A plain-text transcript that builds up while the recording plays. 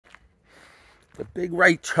The big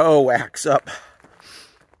right toe acts up.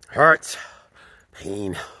 Hurts.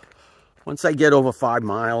 Pain. Once I get over 5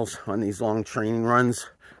 miles on these long training runs,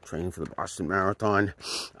 training for the Boston Marathon,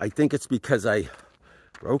 I think it's because I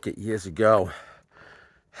broke it years ago.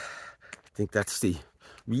 I think that's the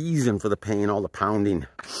reason for the pain, all the pounding.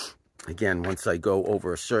 Again, once I go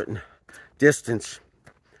over a certain distance,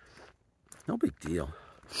 no big deal.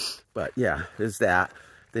 But yeah, there's that.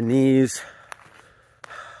 The knees,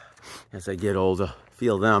 as I get older,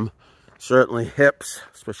 feel them. Certainly hips,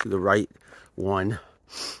 especially the right one.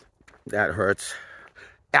 That hurts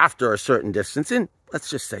after a certain distance, and let's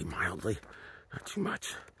just say mildly, not too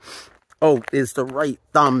much. Oh, is the right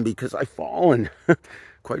thumb, because I've fallen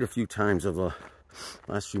quite a few times over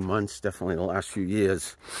the last few months, definitely the last few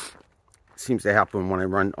years. It seems to happen when I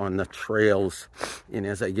run on the trails, and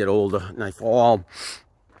as I get older and I fall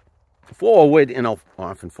forward, and I'll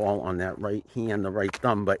often fall on that right hand, the right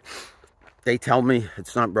thumb, but they tell me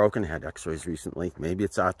it's not broken. I had x-rays recently. Maybe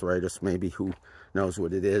it's arthritis, maybe who knows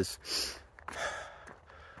what it is.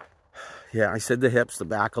 Yeah, I said the hips, the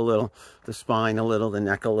back a little, the spine a little, the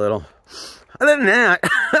neck a little. Other than that,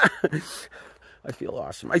 I feel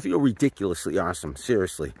awesome. I feel ridiculously awesome,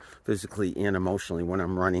 seriously, physically and emotionally when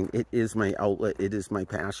I'm running. It is my outlet. It is my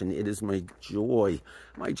passion. It is my joy.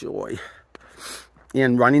 My joy.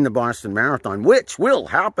 And running the Boston Marathon, which will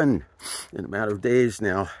happen in a matter of days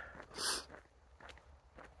now.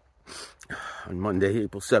 On Monday,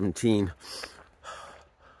 April 17.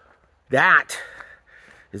 That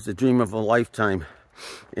is the dream of a lifetime.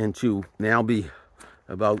 And to now be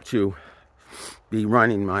about to be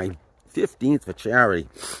running my 15th for charity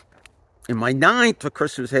and my 9th for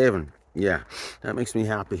Christmas Haven. Yeah, that makes me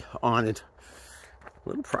happy, honored, a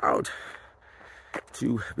little proud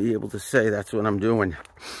to be able to say that's what I'm doing.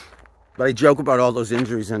 But I joke about all those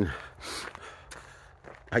injuries, and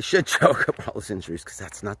I should joke about all those injuries because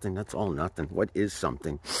that's nothing. That's all nothing. What is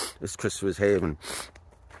something? It's Christmas Haven.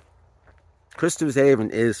 Christmas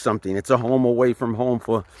Haven is something. It's a home away from home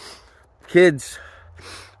for kids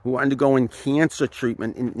who are undergoing cancer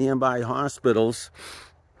treatment in nearby hospitals.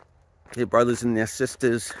 Their brothers and their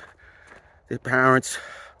sisters, their parents,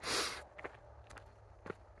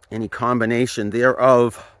 any combination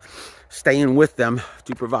thereof, staying with them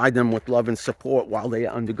to provide them with love and support while they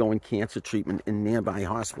are undergoing cancer treatment in nearby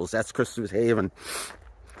hospitals. That's Christmas Haven.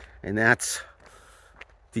 And that's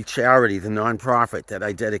the charity, the nonprofit that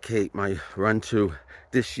I dedicate my run to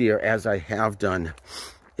this year, as I have done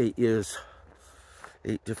 8 years,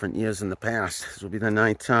 8 different years in the past. This will be the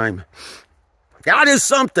 9th time. God is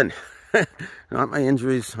something. Not my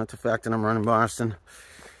injuries, not the fact that I'm running Boston.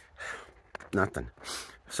 Nothing.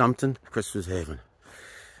 Something, Christmas Haven.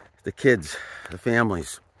 The kids, the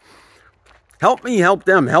families. Help me help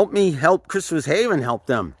them. Help me help Christmas Haven help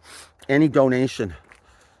them. Any donation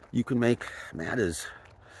you can make matters.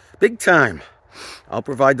 Big time. I'll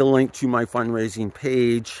provide the link to my fundraising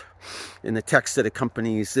page in the text that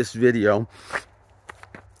accompanies this video.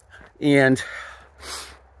 And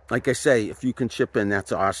like I say, if you can chip in,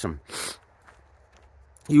 that's awesome.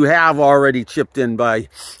 You have already chipped in by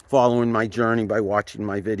following my journey, by watching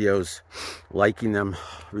my videos, liking them,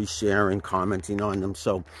 resharing, commenting on them.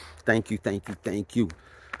 So thank you, thank you, thank you.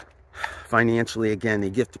 Financially, again, a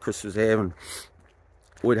gift to Christmas Haven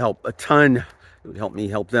would help a ton. It would help me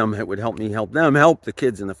help them. It would help me help them help the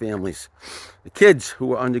kids and the families. The kids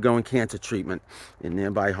who are undergoing cancer treatment in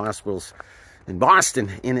nearby hospitals. In Boston,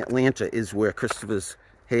 in Atlanta is where Christopher's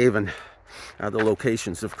Haven are the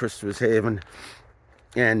locations of Christopher's Haven.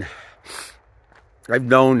 And I've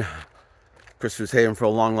known Christopher's Haven for a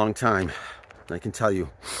long, long time. And I can tell you,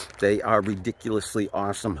 they are ridiculously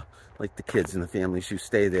awesome, like the kids and the families who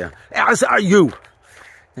stay there. As are you.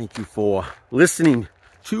 Thank you for listening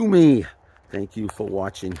to me. Thank you for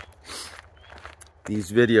watching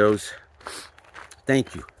these videos.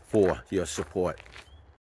 Thank you for your support.